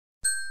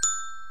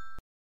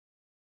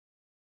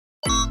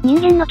人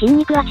間の筋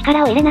肉は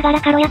力を入れなが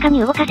ら軽やかに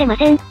動かせま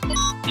せん。し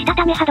た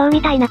ため波動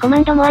みたいなコマ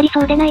ンドもあり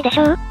そうでないでし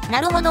ょう。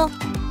なるほど。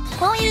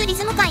こういうリ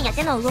ズム感や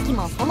手の動き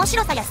も面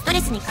白さやストレ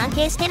スに関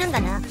係してるん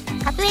だな。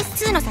カプ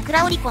S2 の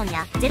桜オリコン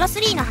や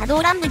03の波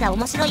動乱舞が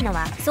面白いの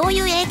はそうい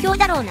う影響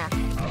だろうな。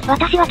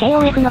私は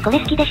KOF のこれ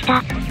好きでした。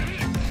あっ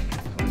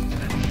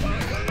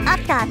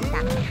たあっ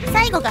た。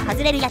最後が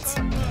外れるやつ。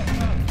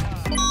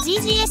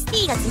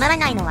GGST がつまら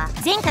ないのは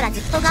前から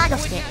ずっとガード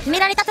して決め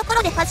られたとこ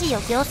ろでファジー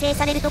を強制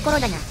されるところ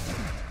だな。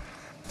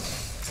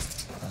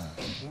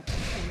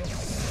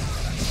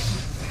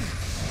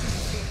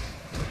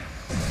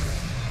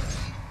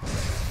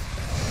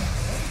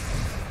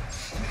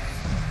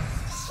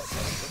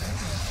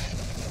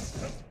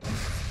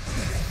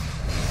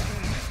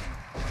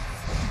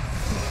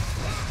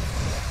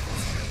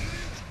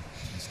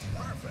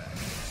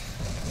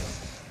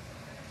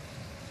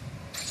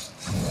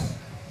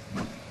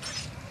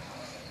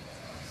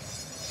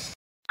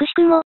くし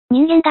くも、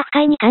人間が不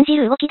快に感じ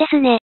る動きです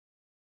ね。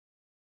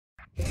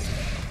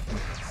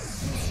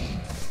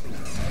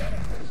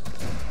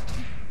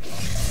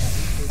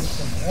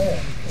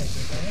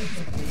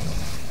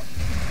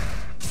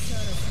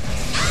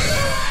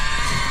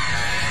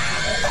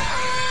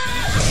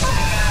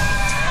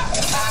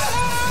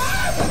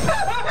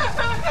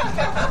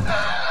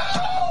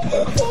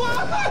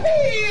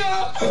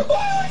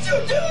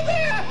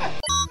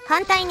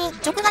反対に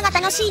直画が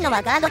楽しいの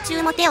はガード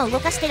中も手を動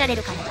かしてられ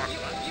るからだ。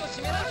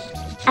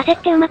焦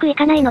ってうまくい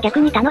かないの逆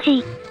に楽し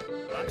い。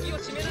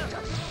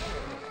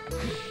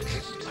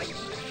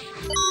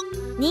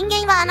人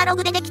間はアナロ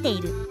グでできてい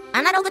る。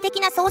アナログ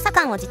的な操作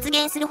感を実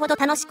現するほど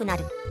楽しくな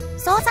る。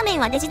操作面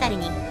はデジタル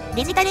に、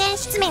デジタル演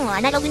出面をア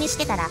ナログにし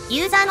てたら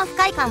ユーザーの不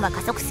快感は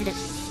加速する。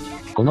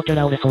このキャ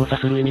ラ俺操作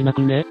する意味な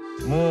くね？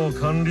もう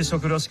管理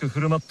職らしく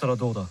振る舞ったら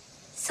どうだ。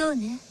そう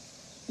ね。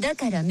だ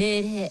から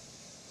命令。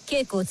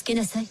稽古をつけ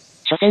なさい。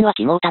所詮は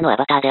キモータのア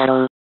バターであ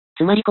ろう。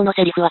つまりこの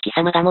セリフは貴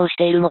様が申し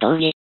ているも同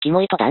義、キ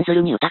モいと断ず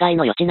るに疑い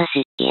の余地な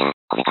し。いや、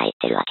俺が言っ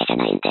てるわけじゃ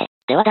ないんで。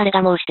では誰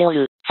が申してお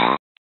る？さあ。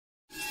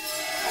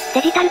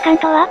デジタル感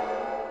とは？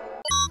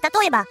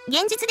例えば、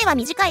現実では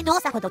短い動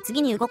作ほど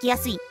次に動きや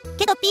すい。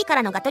けど P か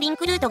らのガトリン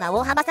クルートが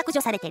大幅削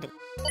除されてる。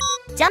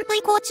ジャンプ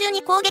移行中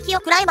に攻撃を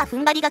食らえば踏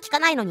ん張りが効か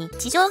ないのに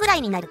地上ぐら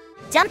いになる。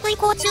ジャンプ移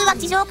行中は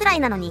地上くらい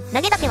なのに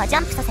投げだけはジ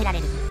ャンプさせられ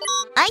る。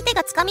相手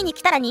が掴みに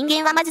来たら人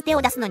間はまず手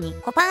を出すのに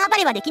コパン暴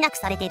れはできなく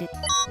されてる。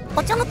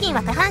ポチョムキン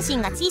は下半身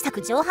が小さ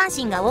く上半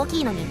身が大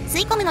きいのに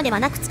吸い込むのでは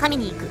なく掴み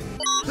に行く。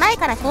前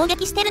から攻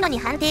撃してるのに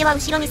判定は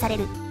後ろにされ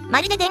る。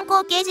まるで電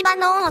光掲示板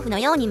のオンオフの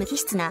ように無機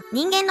質な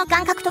人間の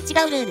感覚と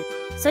違うルール。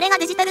それが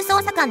デジタル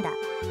操作感だ。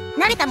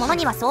慣れた者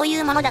にはそうい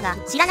うものだが、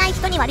知らない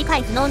人には理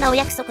解不能なお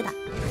約束だ。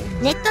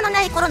ネットの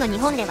ない頃の日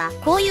本では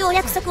こういうお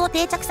約束を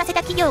定着させ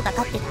た企業が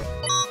勝ってた。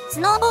ス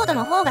ノーボード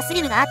の方がス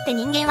リルがあって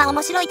人間は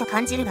面白いと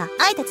感じるが、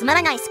あえてつま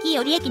らないスキー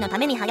を利益のた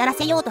めに流行ら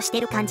せようとし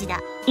てる感じだ。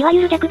いわ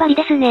ゆる逆張り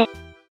ですね。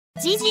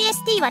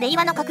GGST は令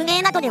和の格ゲ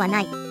ーなどではな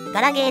い。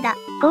ガラゲーだ。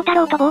孝太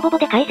郎とボーボボ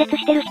で解説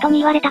してる人に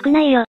言われたく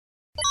ないよ。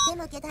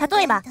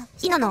例えば、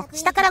ヒノの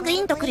下からグイ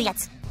ーンと来るや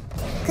つ。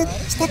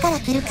下から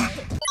来るか。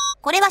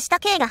これは下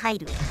系が入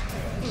る。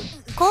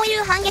こうい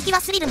う反撃は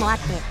スリルもあっ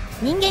て、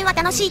人間は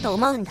楽しいと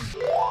思うんだ。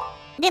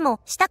でも、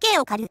下系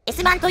を狩る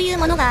S 版という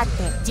ものがあって、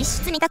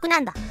実質2択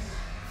なんだ。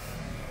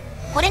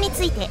これにつ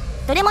いて、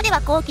どれもで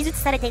はこう記述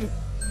されてる。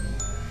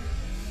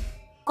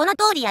この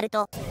通りやる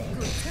と、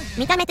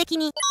見た目的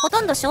にほ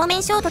とんど正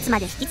面衝突ま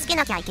で引きつけ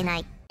なきゃいけな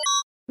い。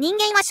人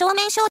間は正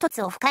面衝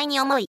突を不快に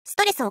思い、ス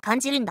トレスを感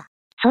じるんだ。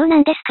そうな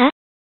んですか？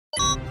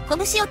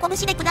拳を拳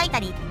で砕いた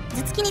り、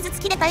頭突きに頭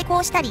突きで対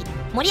抗したり、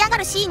盛り上が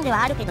るシーンで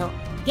はあるけど、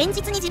現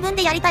実に自分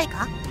でやりたい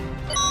か？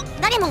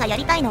誰もがや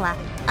りたいのは、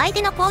相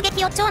手の攻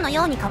撃を蝶の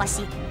ようにかわ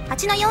し、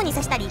蜂のように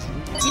刺したり、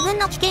自分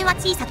の危険は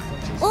小さく、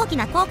大き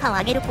な効果を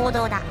上げる行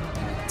動だ。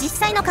実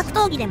際の格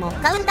闘技でも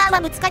カウンターは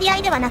ぶつかり合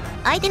いではなく、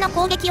相手の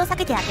攻撃を避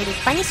けて当てる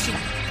バニッシュだ。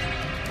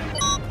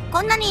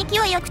こんなに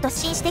勢いよく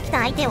突進してきた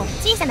相手を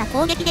小さな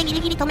攻撃でギ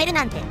リギリ止める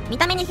なんて見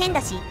た目に変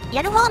だし、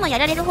やる方もや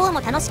られる方も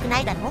楽しくな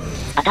いだろ。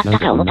当たった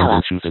か思った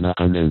わ。楽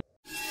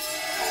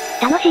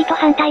しいと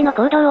反対の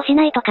行動をし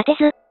ないと勝て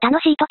ず、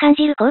楽しいと感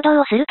じる行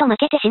動をすると負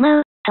けてし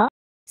まう、と。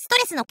スト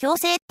レスの強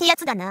制ってや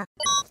つだな。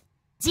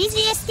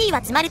GGST は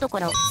詰まるとこ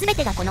ろ、すべ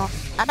てがこの、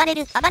暴れ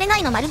る、暴れな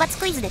いの丸×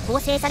クイズで構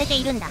成されて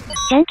いるんだ。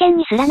じゃんけん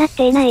にすらなっ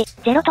ていない、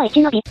0と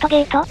1のビット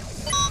ゲート。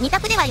2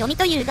択では読み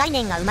という概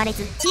念が生まれ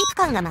ず、チープ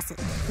感が増す。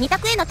2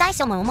択への対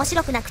処も面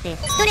白くなくて、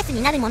ストレス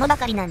になるものば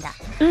かりなんだ。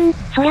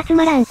そりゃつ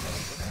まらん。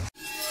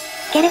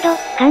けれど、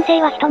感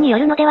性は人によ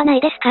るのではない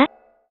ですか？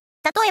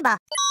例えば、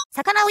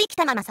魚を生き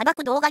たままさば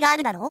く動画があ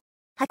るだろう？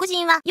白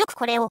人はよく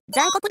これを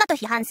残酷だと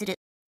批判する。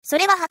そ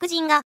れは白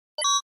人が、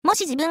も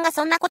し自分が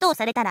そんなことを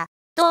されたら、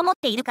と思っ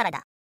ているから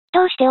だ。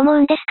どうして思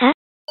うんですか？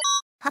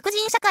白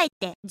人社会っ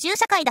て銃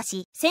社会だ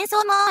し、戦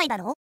争も多いだ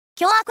ろ？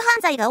凶悪犯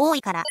罪が多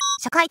いから、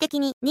社会的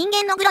に人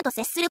間のグロと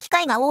接する機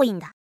会が多いん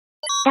だ。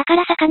だか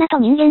ら魚と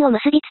人間を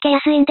結びつけや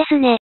すいんです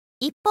ね。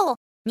一方、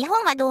日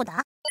本はどう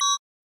だ？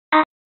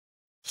あ、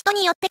人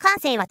によって感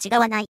性は違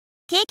わない。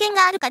経験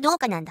があるかどう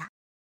かなんだ。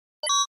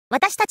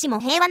私たちも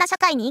平和な社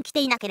会に生き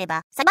ていなけれ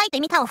ば、裁いて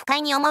みたを不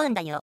快に思うん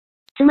だよ。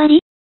つまり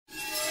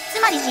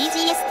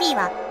GGST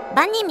は、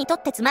万人にと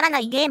ってつまらな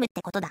いゲームっ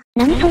てことだ。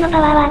何その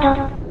パワー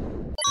ワー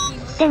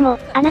ド。でも、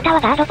あなたは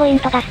ガードポイン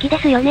トが好きで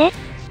すよね。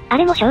あ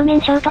れも正面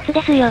衝突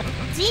ですよ。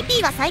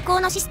GP は最高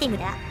のシステム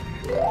だ。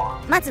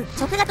まず、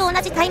直画と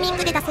同じタイミン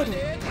グで出せる。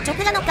直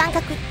画の感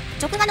覚、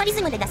直画のリ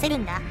ズムで出せる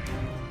んだ。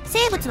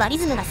生物はリ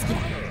ズムが好きだ。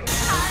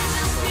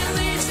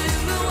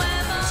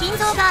心臓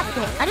があっ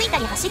て歩いた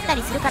り走った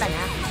りするからな。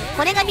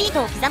これがビー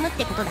トを刻むっ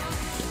てことだ。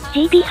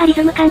GP 派リ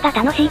ズム感が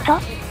楽しいと？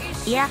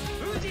いや。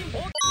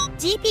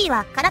GP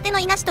は空手の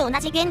いなしと同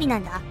じ原理な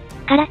んだ。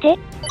空手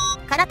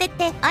っ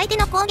て相手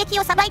の攻撃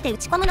をさばいて打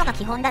ち込むのが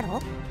基本だ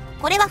ろ？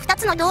これは2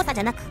つの動作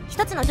じゃなく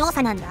1つの動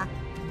作なんだ。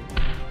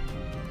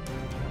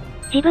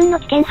自分の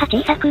危険派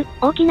小さく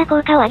大きな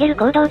効果を上げる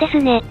行動です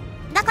ね。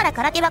だから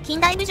空手は近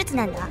代武術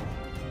なんだ。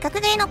格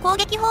ゲーの攻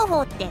撃方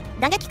法って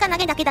打撃か投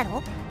げだけだ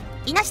ろ？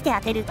いなして当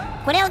てる。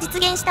これを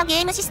実現した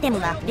ゲームシステム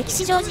は歴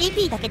史上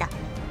GP だけだ。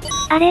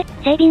あれ、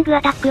セービング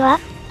アタックは？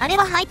あれ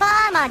はハイパ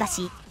ーアーマーだ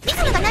し、リ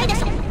ズムがないで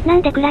しょ。な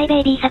んでクライ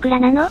ベイビー桜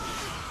なの？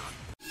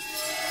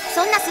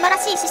そんな素晴ら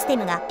しいシステ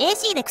ムが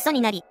AC でクソ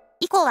になり、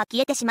以降は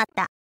消えてしまっ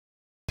た。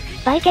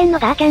バイケンの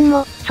ガーケン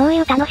も、そう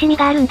いう楽しみ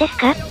があるんです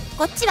か？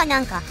こっちはな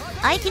んか、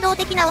合気道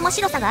的な面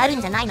白さがある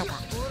んじゃないのか。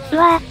う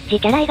わぁ、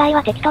自キャラ以外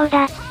は適当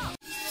だ。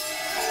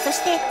そ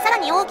して、さら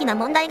に大きな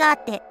問題があ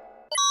って、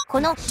こ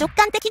の直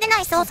感的で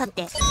ない操作っ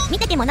て、見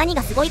てても何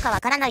がすごいか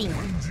わからないんだ。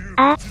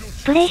ああ、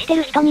プレイして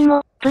る人に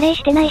も、プレイ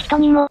してない人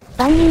にも、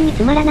万人に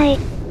つまらない。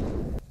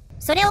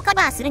それをカ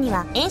バーするに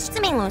は演出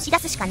面を押し出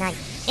すしかない。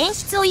演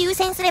出を優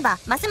先すれば、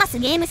ますます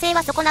ゲーム性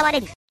は損なわれ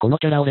る。この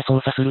キャラ俺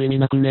操作する意味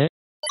なくね？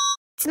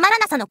つまら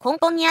なさの根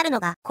本にあるの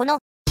が、この、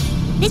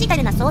デジタ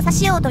ルな操作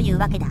仕様という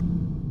わけだ。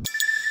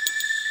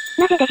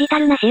なぜデジタ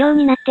ルな仕様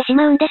になってし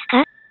まうんです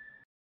か？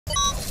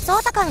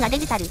操作感がデ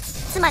ジタル、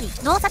つまり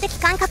動作的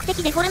感覚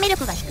的デフォルメ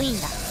力が低い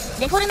んだ。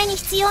デフォルメに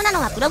必要な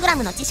のはプログラ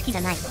ムの知識じ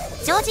ゃない。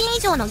常人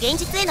以上の現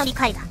実への理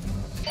解だ。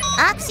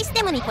アークシス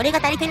テムにこれが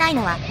足りてない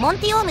のは、モン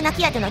ティオームナ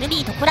キアとのル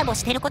ビーとコラボ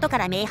してることか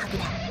ら明白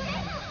だ。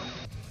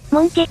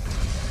モンテ、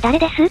誰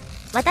です？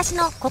私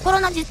の心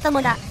の10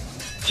友だ。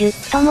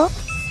10友？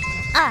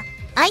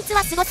あいつ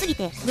はすごすぎ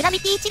て、グラビ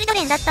ティチルド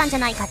レンだったんじゃ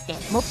ないかって、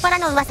もっぱら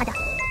の噂だ。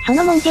そ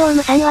のモンテオー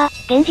ムさんは、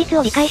現実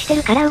を理解して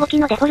るから動き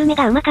のデフォルメ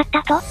が上手か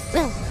ったと？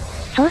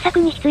創作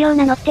に必要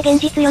なのって現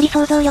実より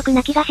想像力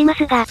な気がしま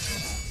すが。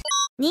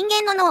人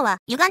間の脳は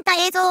歪んだ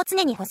映像を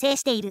常に補正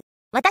している。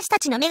私た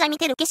ちの目が見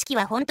てる景色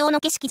は本当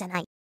の景色じゃな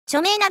い。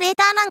著名なレー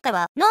ターなんか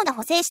は脳が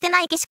補正してな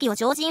い景色を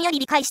常人より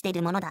理解してい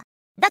るものだ。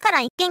だか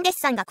ら一見デッ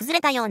サンが崩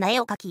れたような絵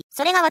を描き、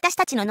それが私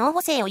たちの脳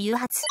補正を誘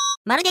発。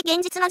まるで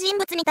現実の人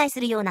物に対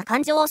するような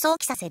感情を想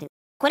起させる。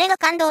これが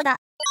感動だ。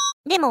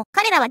でも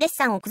彼らはデッ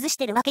サンを崩し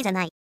てるわけじゃ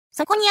ない。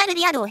そこにある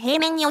リアルを平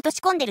面に落とし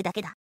込んでるだ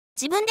けだ。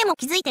自分でも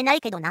気づいてない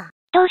けどな。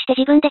どうして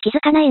自分で気づ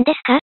かないんです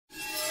か？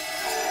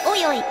お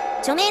いおい、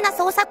著名な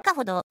創作家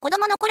ほど子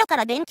供の頃か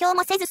ら勉強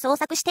もせず創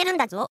作してるん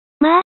だぞ。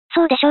まあ、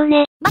そうでしょう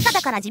ね。バカ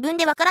だから自分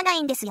でわからな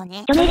いんですよ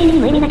ね。著名人に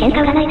無意味な喧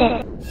嘩売らない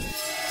で。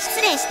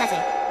失礼したぜ。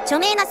著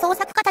名な創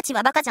作家たち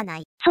はバカじゃな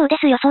い。そうで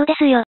すよそうで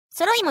すよ。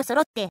揃いも揃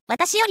って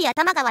私より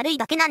頭が悪い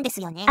だけなんです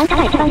よね。あんた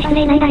が一番失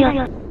礼なんだ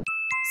よ。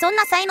そん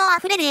な才能あ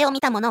ふれる絵を見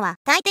た者は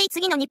大抵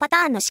次の2パタ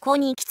ーンの思考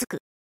に行き着く。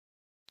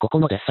ここ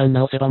のデッサン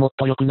直せばもっ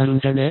と良くなるん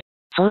じゃね？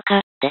そう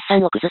か、デッサ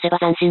ンを崩せば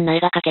斬新な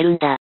絵が描けるん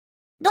だ。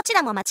どち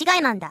らも間違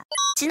いなんだ。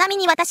ちなみ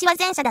に私は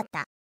前者だっ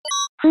た。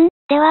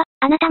では、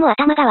あなたも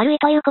頭が悪い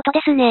ということで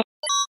すね。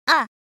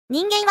ああ、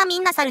人間はみ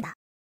んな猿だ。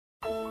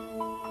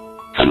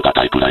猿が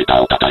タイプライタ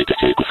ーを叩いて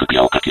シェイクスピ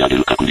アを書き上げ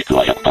る確率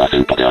は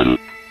 100% である。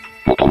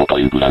もともと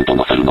イングランド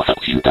の猿の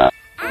作品だ。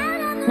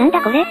なん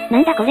だこれ、な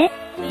んだこれ。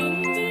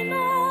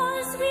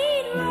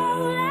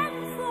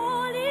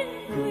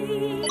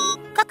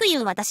かくい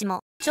う私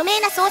も、著名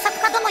な創作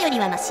家どもより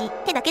はマシっ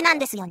てだけなん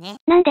ですよね。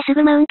なんです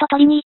ぐマウント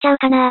取りに行っちゃう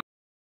かな。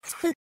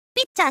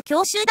ピッチャー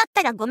強襲だっ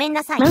たらごめん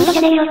なさい。マウントじ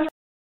ゃねえよ。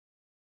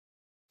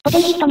ポテ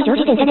ンヒットに乗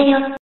じてんじゃねえよ。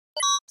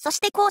そ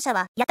して後者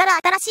は、やたら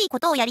新しいこ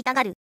とをやりた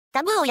がる。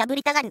タブーを破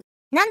りたがる。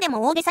何で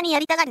も大げさにや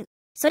りたがる。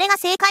それが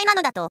正解な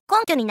のだと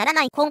根拠になら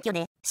ない根拠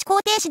で、思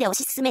考停止で推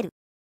し進める。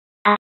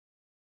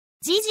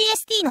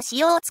GGST の仕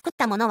様を作っ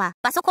たものは、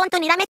パソコンと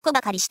にらめっこ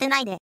ばかりしてな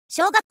いで、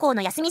小学校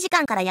の休み時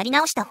間からやり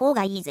直した方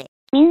がいいぜ。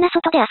みんな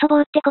外で遊ぼ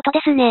うってことで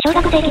すね。小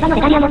学生騎馬の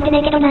メダリア持ってね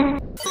えけどな。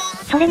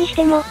それにし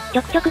ても、ち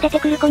ょくちょく出て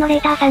くるこのレ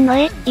ーターさんの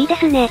絵、いいで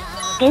すね。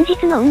現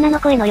実の女の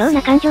声のよう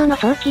な感情の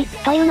想起、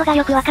というのが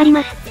よくわかり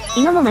ます。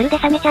イノもまるで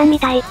サメちゃんみ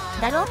たい。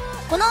だろ？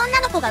この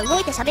女の子が動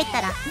いて喋っ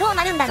たら、どう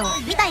なるんだろう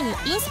みたいに、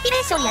インスピレ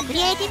ーションやク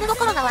リエイティブ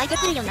心が湧いて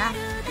くるよな。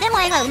で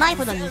も絵が上手い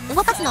ほどに、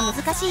動かすの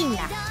難しいん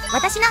だ。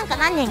私なんか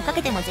何年か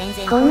けても全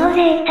然。この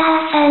レータ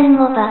ーさん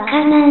もバ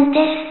カなんで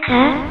す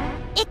か？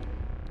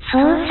創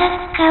作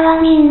家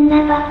はみん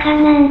なバカ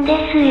なん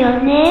ですよ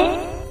ね。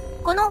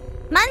この、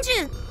まんじ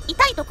ゅう、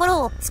痛いとこ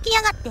ろを突き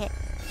やがって。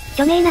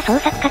著名な創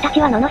作家たち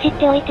は罵っ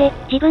ておいて、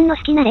自分の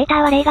好きなレータ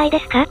ーは例外で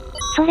すか？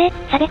それ、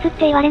差別っ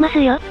て言われます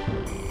よ。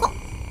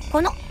こ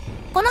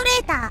のレ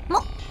ーターも。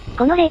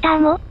このレーター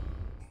も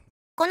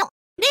この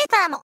レー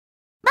ターも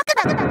バカ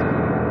だ。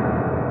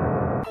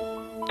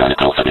誰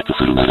かを差別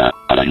するなら、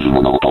あらゆる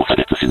物事を差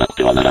別しなく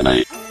てはならな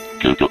い。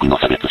究極の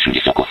差別主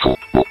義者こそ、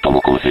最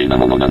も公平な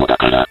ものなのだ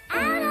から。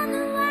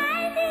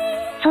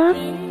そう、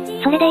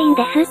それでいいん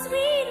です。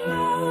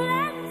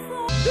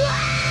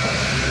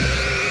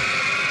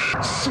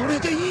それ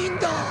でいいん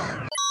だ。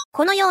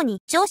このよう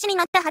に調子に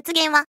乗った発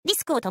言はリ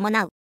スクを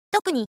伴う。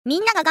特にみ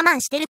んなが我慢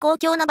してる公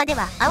共の場で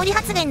は煽り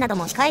発言など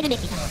も控えるべ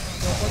きだ。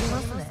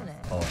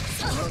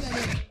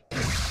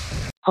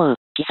ほう、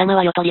貴様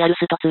はよとリアル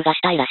スト2が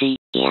したいらし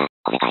い。いや、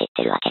俺が言っ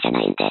てるわけじゃ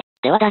ないんで。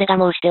では誰が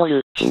申してお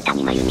る？新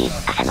谷真由美、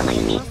浅野真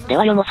由美。で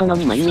はよもその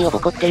に真由美をボ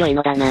コってよい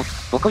のだな。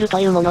ボコると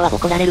いうものはボ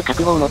コられる覚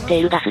悟を持って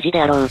いるが筋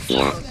であろう。い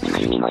や、真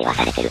由美も言わ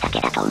されてるだけ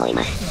だと思い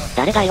ます。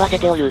誰が言わせ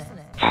ておる？さ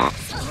あ。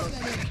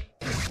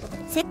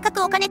せっか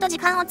くお金と時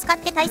間を使っ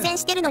て対戦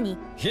してるのに、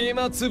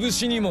暇つぶ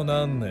しにも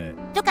なんね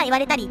え。とか言わ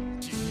れたり、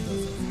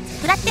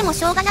食らっても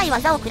しょうがない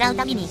技を食らう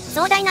たびに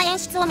壮大な演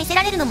出を見せ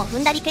られるのも踏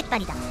んだり蹴った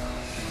りだ。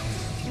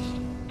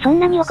そん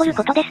なに怒る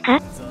ことですか？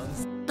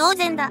当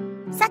然だ。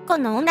昨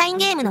今のオンライン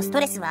ゲームのスト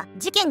レスは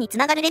事件につ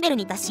ながるレベル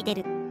に達して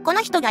る。こ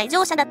の人が異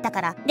常者だった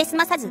からで済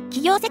まさず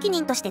企業責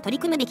任として取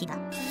り組むべきだ。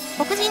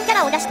黒人キャ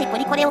ラを出してポ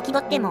リコレを気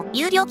取っても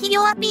有料企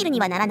業アピールに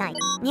はならない。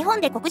日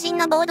本で黒人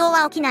の暴動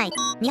は起きない。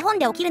日本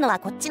で起きるのは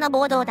こっちの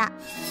暴動だ。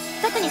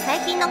特に最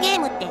近のゲー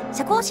ムって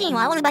社交心を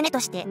煽るバネと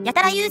してや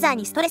たらユーザー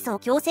にストレスを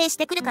強制し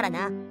てくるから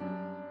な。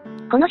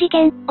この事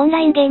件、オンラ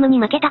インゲームに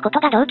負けたこ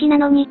とが動機な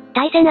のに、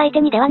対戦相手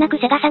にではなく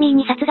セガサミー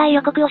に殺害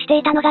予告をして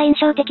いたのが印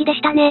象的で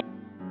したね。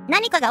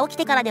何かが起き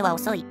てからでは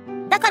遅い。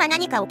だから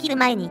何か起きる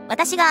前に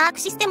私がアーク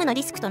システムの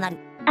リスクとなる。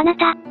あな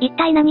た、一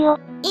体何を？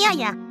いやい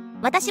や、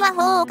私は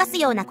法を犯す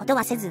ようなこと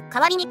はせず、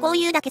代わりにこう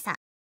言うだけさ。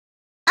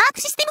アー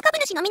クシステム株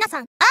主の皆さ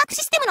ん、アーク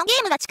システムのゲ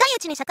ームが近いう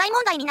ちに社会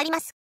問題になり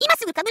ます。今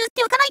すぐ株売っ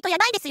ておかないとや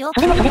ばいですよ。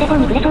それもそれで法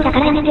に触れそうだか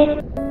らやめて。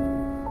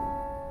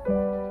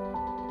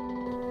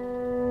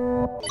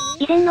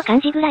以前の感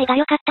じぐらいが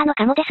良かったの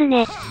かもです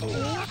ね。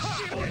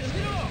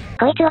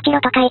こいつ落ちろ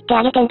とか言って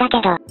あげてんだ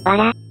けど、わ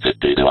ら。設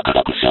定では科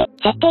学者。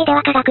設定で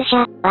は科学者、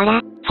わら。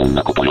そん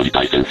なことより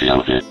対戦し合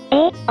うぜ。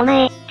お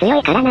前、強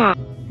いからな。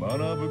学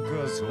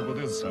ぶかそこ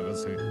で探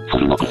せ。そ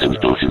れのくせに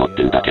調子乗っ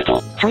てんだけど。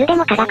それで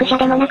も科学者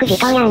でもなく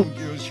自走やん。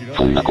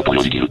そんなこと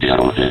よりギルテや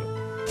ろうぜ。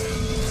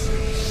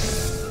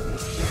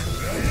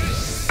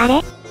あ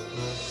れ？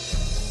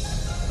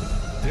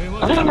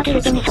俺らのギ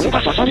ルテにソル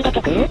がしゃしゃり出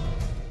てくる？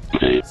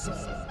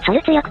ソ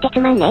ル強くてつ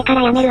まんねえか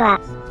らやめる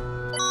わ。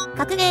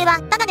格ゲーは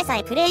ただでさ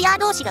えプレイヤー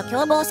同士が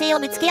凶暴性を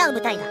ぶつけ合う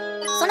舞台だ。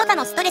その他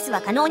のストレス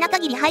は可能な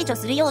限り排除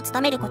するよう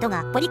努めること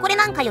がポリコレ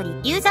なんかより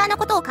ユーザーの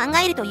ことを考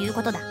えるという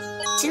ことだ。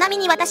ちなみ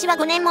に私は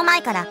5年も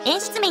前から演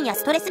出面や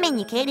ストレス面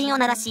に競輪を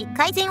鳴らし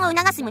改善を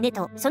促す旨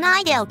とそのア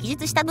イデアを記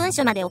述した文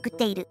書まで送っ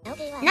ている。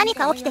何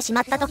か起きてし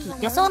まった時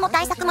予想も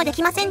対策もで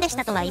きませんでし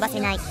たとは言わせ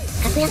ない。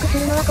活躍す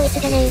るのはこいつ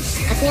じゃねえ。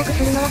活躍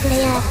するのはプレイ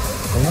ヤー。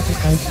この時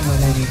間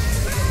暇なり。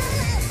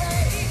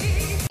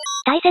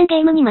対戦ゲ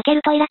ームに負け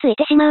るとイラつい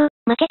てしまう。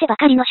負けてば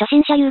かりの初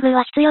心者優遇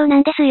は必要な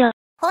んですよ。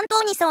本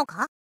当にそう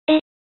か？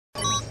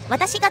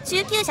私が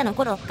中級者の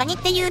頃、カニっ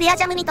ていうレア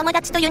ジャムに友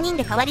達と4人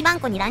で代わり番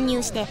号に乱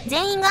入して、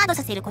全員ガード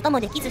させることも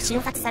できず瞬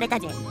殺された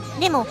ぜ。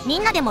でも、み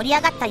んなで盛り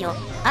上がったよ。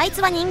あい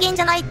つは人間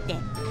じゃないって。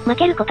負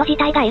けること自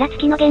体がイラつ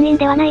きの原因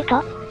ではない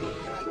と？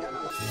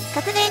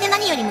格ゲーで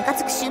何よりムカ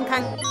つく瞬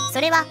間。そ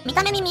れは、見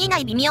た目に見えな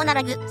い微妙な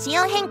ラグ、仕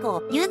様変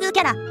更、優遇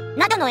キャラ、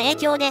などの影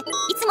響で、い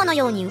つもの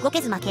ように動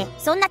けず負け、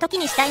そんな時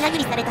に死体殴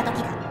りされた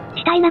時が。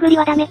死体殴り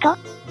はダメと？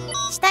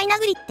死体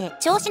殴りって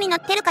調子に乗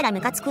ってるから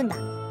ムカつくんだ。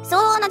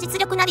相応の実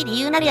力なり理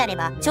由なりあれ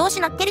ば調子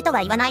乗ってると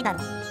は言わないだろ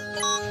う。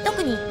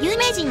特に有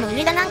名人の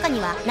上田なんかに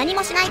は何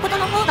もしないこと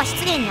の方が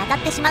失礼に当たっ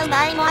てしまう場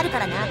合もあるか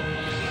らな。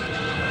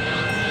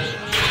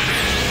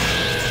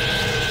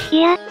い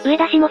や、上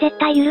田氏も絶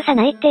対許さ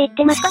ないって言っ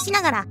てます。しかし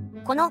ながら、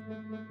この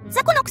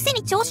雑魚のくせ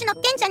に調子乗っ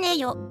てんじゃねえ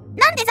よ。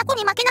なんで雑魚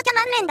に負けなきゃ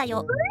なんねえんだ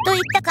よ。といっ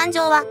た感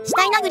情は死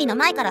体殴りの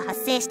前から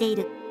発生してい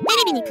る。テ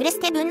レビにプレス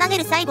テぶん投げ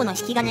る最後の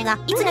引き金が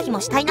いつの日も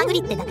死体殴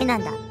りってだけな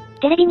んだ。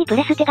テレビにプ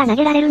レステが投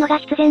げられるのが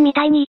必然み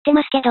たいに言って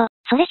ますけど、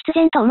それ必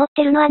然と思っ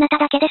てるのはあなた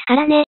だけですか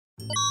らね。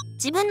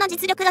自分の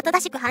実力が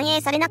正しく反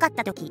映されなかっ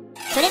た時、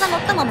それが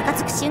最もムカ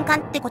つく瞬間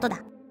ってことだ。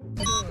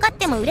勝っ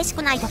ても嬉し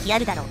くない時あ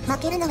るだろ。負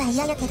けるのは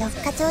嫌やけど、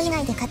課長以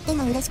外で勝って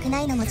も嬉しく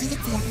ないのも事実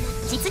や。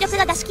実力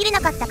が出し切れ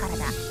なかったから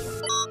だ。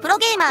プロ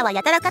ゲーマーは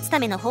やたら勝つた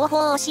めの方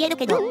法を教える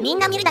けど、みん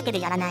な見るだけで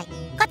やらない。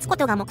勝つこ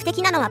とが目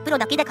的なのはプロ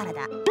だけだから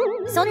だ。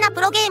そんな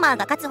プロゲーマー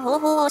が勝つ方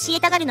法を教え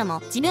たがるの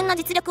も自分の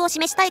実力を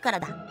示したいから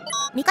だ。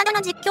ミカド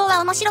の実況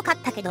は面白かっ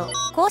たけど、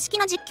公式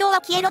の実況は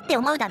消えろって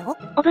思うだろ？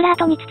オブラー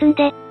トに包ん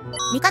で。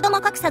ミカド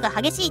も格差が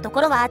激しいと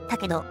ころはあった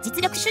けど、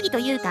実力主義と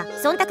いうか、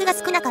忖度が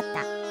少なかっ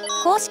た。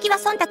公式は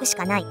忖度し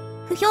かない。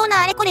不評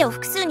なあれこれを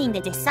複数人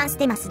で絶賛ス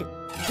テマする。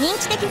認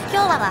知的不協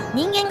和は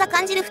人間が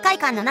感じる不快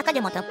感の中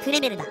でもトップ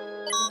レベルだ。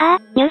ああ、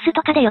ニュース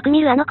とかでよく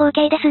見るあの光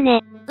景です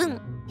ね。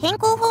変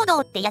更報道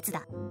ってやつ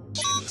だ。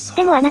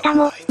でもあなた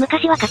も、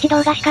昔は勝ち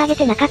動画しか上げ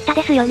てなかった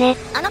ですよね。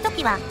あの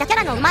時は、他キャ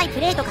ラの上手いプ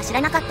レイとか知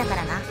らなかったか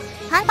らな。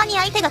半端に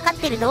相手が勝っ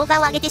てる動画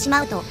を上げてし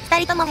まうと、二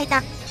人とも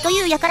下手、と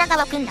いう輩が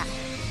湧くんだ。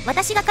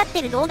私が勝っ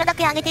てる動画だ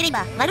け上げてれ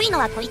ば、悪いの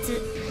はこいつ、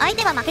相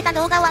手は負けた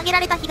動画を上げら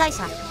れた被害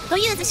者、と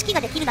いう図式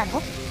ができるだ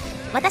ろ。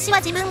私は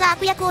自分が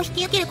悪役を引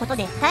き受けること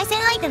で、対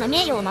戦相手の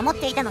名誉を守っ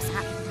ていたのさ。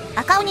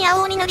赤鬼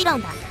青鬼の理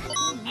論だ。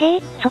へ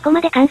え、そこ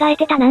まで考え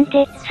てたなん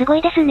て、すご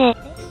いですね。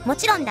も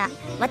ちろんだ。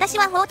私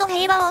は法と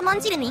平和を重ん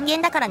じる人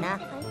間だからな。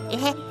え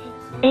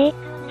へ。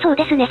そう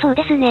ですねそう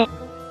ですね。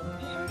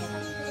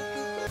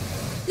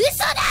嘘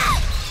だ！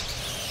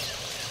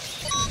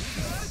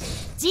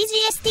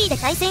 GGST で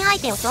対戦相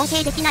手を尊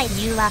敬できない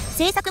理由は、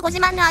制作ご自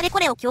慢のあれこ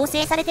れを強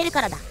制されてる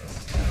からだ。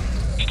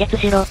止血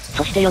しろ、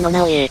そして世の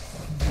名を言え。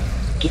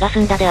気が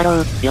済んだであ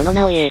ろう、世の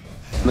名を言え。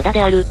無駄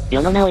である、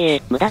世の名を言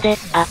え。無駄で、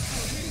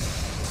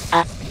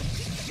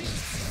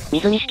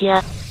水見式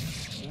や。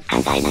考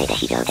えないで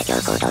非常で強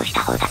行動し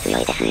た方が強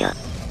いですよ。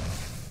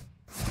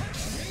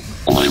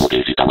お前もゲ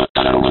ージ溜まっ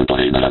たらロマント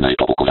レイならない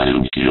とボコられ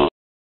るにきよ。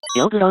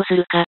よう愚弄す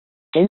るか。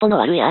テンポの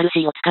悪い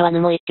RC を使わぬ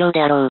も一興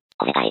であろう。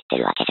これが言って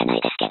るわけじゃな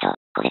いですけど、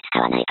これ使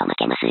わないと負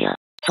けますよ。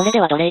それで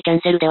は奴隷キャ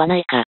ンセルではな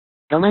いか。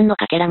ロマンの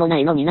かけらもな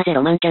いのになぜ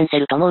ロマンキャンセ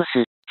ルと申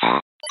す。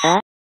さあ、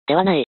で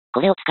はない。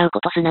これを使う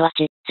ことすなわ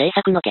ち、制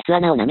作のケツ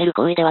穴を舐める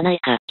行為ではない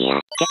か。いや、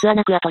ケツ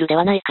穴クワトルで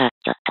はないか。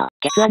ちょっと、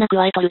ケツ穴ク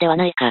ワイトルでは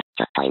ないか。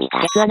ちょっと意味が。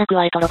ケツ穴ク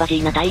ワイトロバジ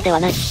ーナ体では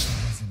ない。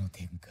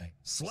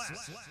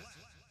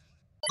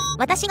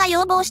私が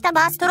要望した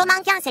バーストロマ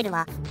ンキャンセル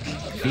は、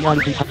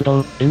PRC 発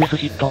動、MS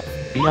ヒット、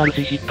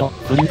PRC ヒット、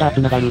ブリンダー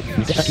つながる、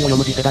見て先を読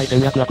む次世代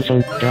戦略アクショ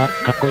ン、じゃあ、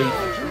かっこいい。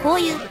こう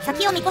いう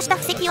先を見越した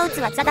布石を打つ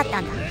技だった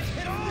んだ。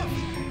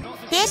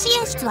停止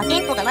演出はテ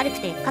ンポが悪く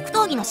て、格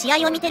闘技の試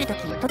合を見てるとき、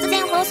突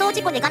然放送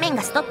事故で画面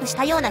がストップし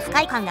たような不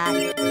快感があ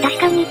る。確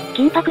かに、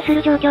緊迫す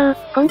る状況、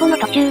コンボの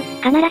途中、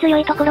必ず良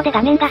いところで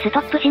画面がスト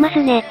ップしま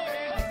すね。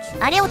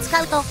あれを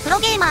使うと、プロ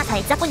ゲーマーさ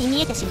え雑魚に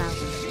見えてしまう。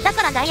だ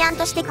から代案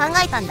として考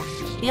えたんだ。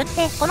言っ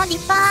て、このディ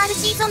ッパー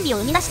RC ゾンビを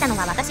生み出したの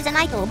は私じゃ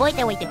ないと覚え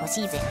ておいてほ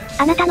しいぜ。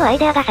あなたのアイ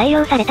デアが採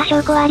用された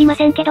証拠はありま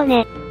せんけど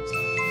ね。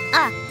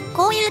ああ、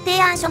こういう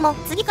提案書も、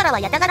次からは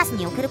ヤタガラス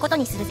に送ること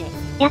にするぜ。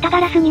ヤタ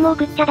ガラスにも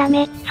送っちゃダ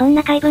メ。そん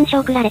な怪文書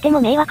送られて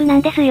も迷惑な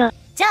んですよ。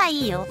じゃあ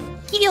いいよ。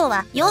企業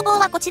は、要望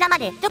はこちらま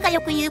で、とか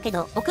よく言うけ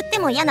ど、送って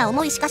も嫌な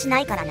思いしかしな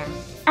いからな。あ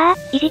あ、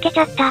いじけち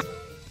ゃった。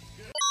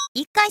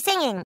1回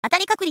1000円、当た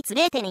り確率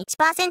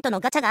 0.1% の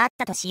ガチャがあっ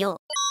たとしよう。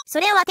そ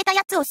れを当てた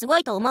やつをすご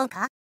いと思う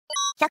か？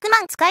 100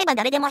 万使えば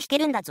誰でも引け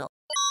るんだぞ。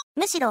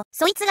むしろ、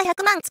そいつが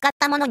100万使っ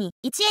たものに、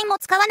1円も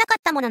使わなか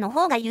ったものの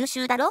方が優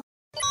秀だろ？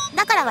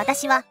だから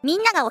私は、み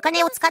んながお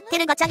金を使って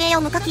るガチャゲー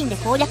を無課金で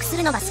攻略す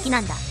るのが好きな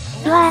んだ。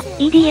うわぁ、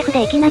EDF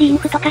でいきなりイン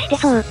フとかして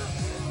そう。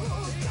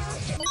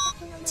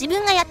自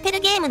分がやってる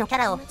ゲームのキャ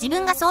ラを自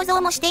分が想像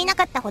もしていな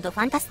かったほどフ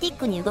ァンタスティッ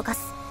クに動か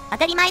す。当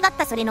たり前だっ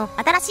たそれの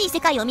新しい世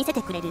界を見せ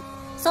てくれる。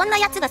そんな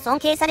奴が尊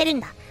敬されるん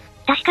だ。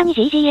確かに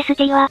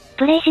GGST は、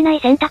プレイしない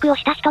選択を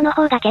した人の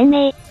方が賢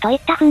明、といっ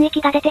た雰囲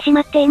気が出てし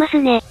まっています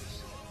ね。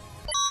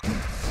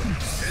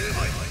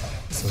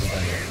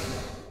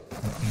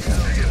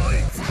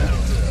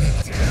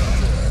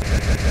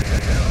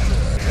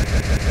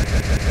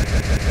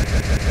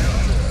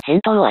返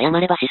答を誤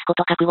ればシスコ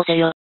と覚悟せ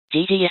よ。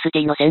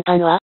GGST の先般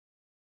は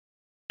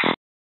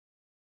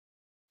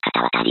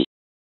肩渡り。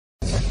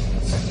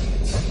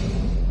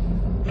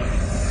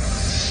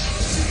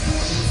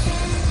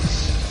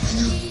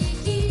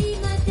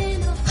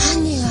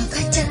犯人は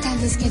分かっちゃった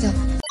んですけど。背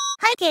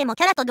景も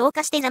キャラと同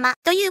化して邪魔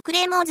というク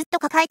レームをずっと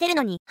抱えてる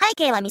のに、背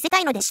景は見せた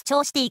いので主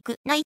張していく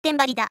の一点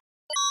張りだ。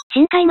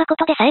深海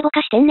誠でさえぼ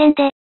かし天然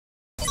で。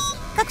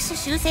各種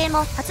修正も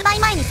発売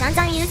前に散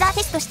々ユーザー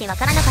テストしてわ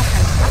からなかった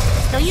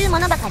のかというも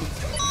のばかり。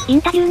イ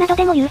ンタビューなど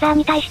でもユーザー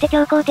に対して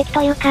強硬的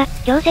というか、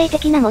強制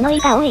的な物言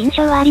いが多い印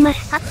象はありま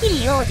す。はっきり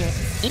言おうぜ。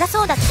偉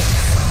そうだって。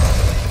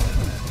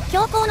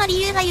強硬の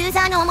理由がユー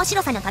ザーの面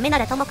白さのためな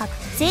らともかく、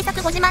制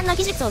作ご自慢の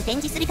技術を展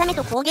示するため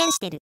と公言し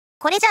てる。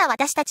これじゃあ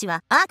私たち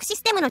は、アークシ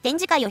ステムの展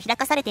示会を開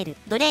かされてる、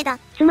奴隷だ。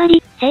つま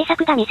り、制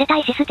作が見せた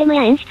いシステム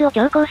や演出を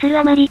強行する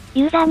あまり、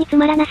ユーザーにつ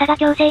まらなさが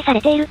強制さ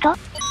れていると？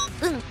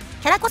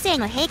キャラ個性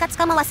の平滑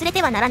化も忘れ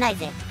てはならない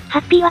ぜ。ハ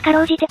ッピーはか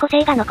ろうじて個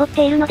性が残っ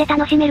ているので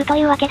楽しめると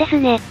いうわけです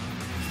ね。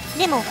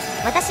でも、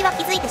私は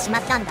気づいてしま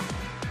ったんだ。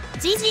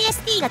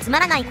GGST がつま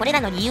らないこれら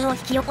の理由を引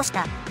き起こし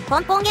た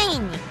根本原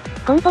因に。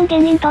根本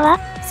原因とは？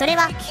それ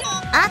は、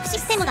アークシ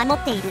ステムが持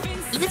っている、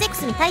イグゼク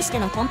スに対して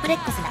のコンプレ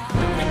ックスだ。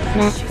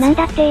なん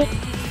だって。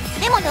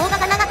でも動画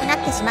が長くなっ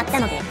てしまった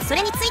ので、そ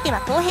れについて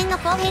は後編の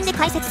後編で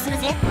解説する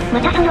ぜ。ま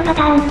たそのパ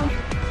ターン。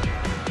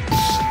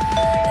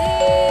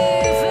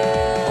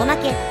おま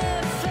け。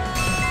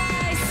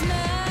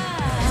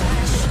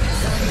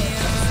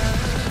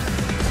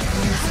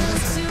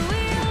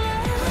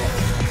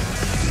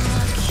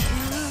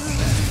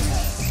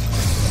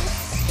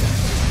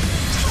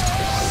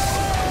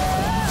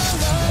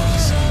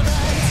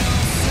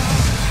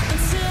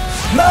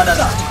まだ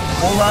だ、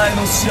お前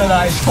の知ら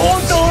ない本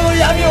当の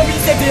闇を見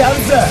せてやる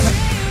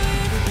ぜ。